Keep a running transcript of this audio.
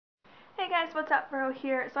guys, what's up? Vero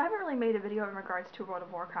here. So I haven't really made a video in regards to World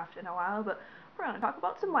of Warcraft in a while, but we're going to talk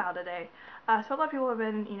about some WoW today. So a lot of people have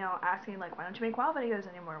been, asking like, why don't you make WoW videos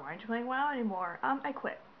anymore? Why aren't you playing WoW anymore? I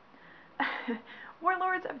quit.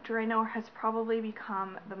 Warlords of Draenor has probably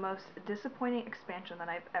become the most disappointing expansion that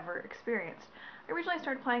I've ever experienced. I originally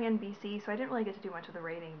started playing in BC, so I didn't really get to do much of the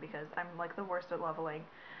raiding because I'm like the worst at leveling.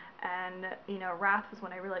 And, Wrath was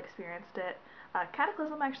when I really experienced it.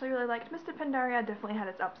 Cataclysm I actually really liked. Mr. Pandaria definitely had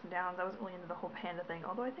its ups and downs. I wasn't really into the whole panda thing,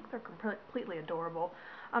 although I think they're completely adorable.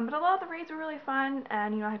 But a lot of the raids were really fun,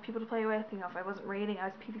 and, I had people to play with. If I wasn't raiding, I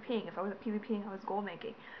was PvPing. If I wasn't PvPing, I was gold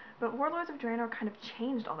making. But Warlords of Draenor kind of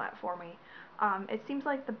changed all that for me. It seems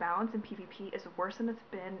like the balance in PvP is worse than it's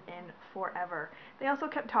been in forever. They also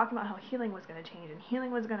kept talking about how healing was going to change and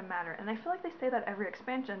healing was going to matter, and I feel like they say that every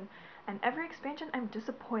expansion, and every expansion I'm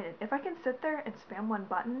disappointed. If I can sit there and spam one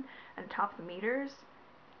button and top the meters,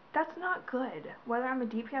 that's not good. Whether I'm a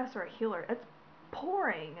DPS or a healer, it's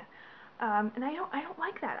boring. And I don't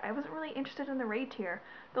like that. I wasn't really interested in the raid tier.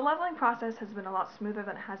 The leveling process has been a lot smoother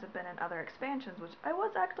than it has been in other expansions, which I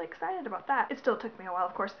was actually excited about that. It still took me a while,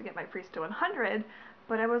 of course, to get my priest to 100,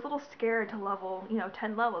 but I was a little scared to level,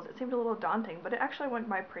 10 levels. It seemed a little daunting, but it actually went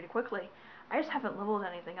by pretty quickly. I just haven't leveled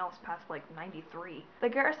anything else past like 93. The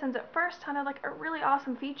garrisons at first sounded like a really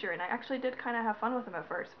awesome feature, and I actually did kind of have fun with them at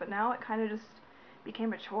first, but now it kind of just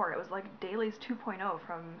became a chore. It was like Dailies 2.0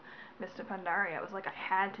 from Mr. Pandaria. It was like I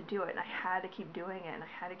had to do it, and I had to keep doing it, and I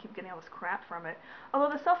had to keep getting all this crap from it.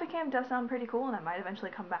 Although the selfie cam does sound pretty cool, and I might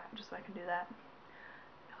eventually come back just so I can do that.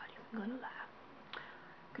 Not even gonna lie.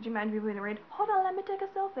 Could you imagine people in a raid? Hold on, let me take a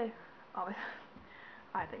selfie. Oh,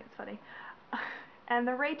 I think it's funny. And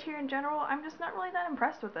the raid tier in general, I'm just not really that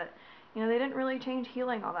impressed with it. They didn't really change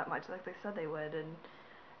healing all that much like they said they would, and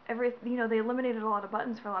they eliminated a lot of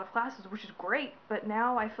buttons for a lot of classes, which is great, but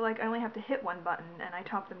now I feel like I only have to hit one button and I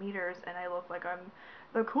top the meters and I look like I'm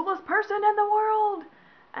the coolest person in the world,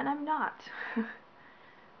 and I'm not.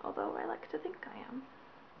 Although I like to think I am.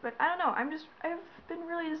 But I don't know, I've been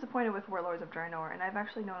really disappointed with Warlords of Draenor, and I've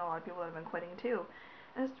actually known a lot of people that have been quitting too,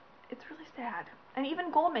 and it's really sad. And even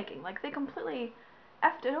gold making, like, they completely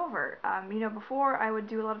effed it over. Before I would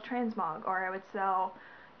do a lot of transmog, or I would sell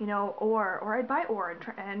ore, or I'd buy ore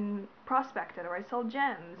and prospect it, or I'd sell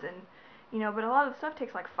gems, and, but a lot of the stuff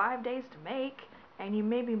takes like 5 days to make, and you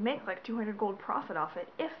maybe make like 200 gold profit off it,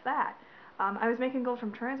 if that. I was making gold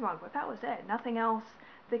from transmog, but that was it, nothing else.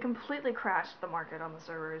 They completely crashed the market on the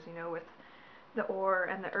servers, with the ore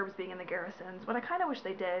and the herbs being in the garrisons. What I kind of wish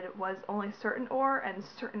they did was only certain ore and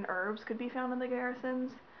certain herbs could be found in the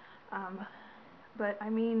garrisons, but I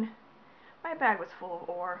mean, my bag was full of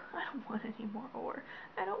ore. I don't want any more ore.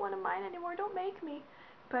 I don't want to mine anymore. Don't make me.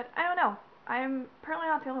 But I don't know. I'm apparently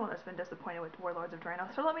not the only one that's been disappointed with Warlords of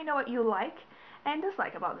Draenor. So let me know what you like and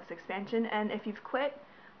dislike about this expansion. And if you've quit,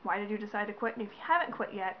 why did you decide to quit? And if you haven't quit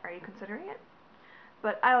yet, are you considering it?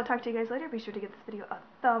 But I will talk to you guys later. Be sure to give this video a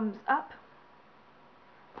thumbs up.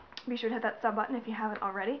 Be sure to hit that sub button if you haven't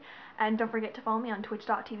already. And don't forget to follow me on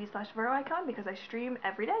twitch.tv/Veroicone because I stream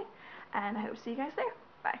every day. And I hope to see you guys there.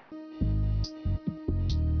 Bye.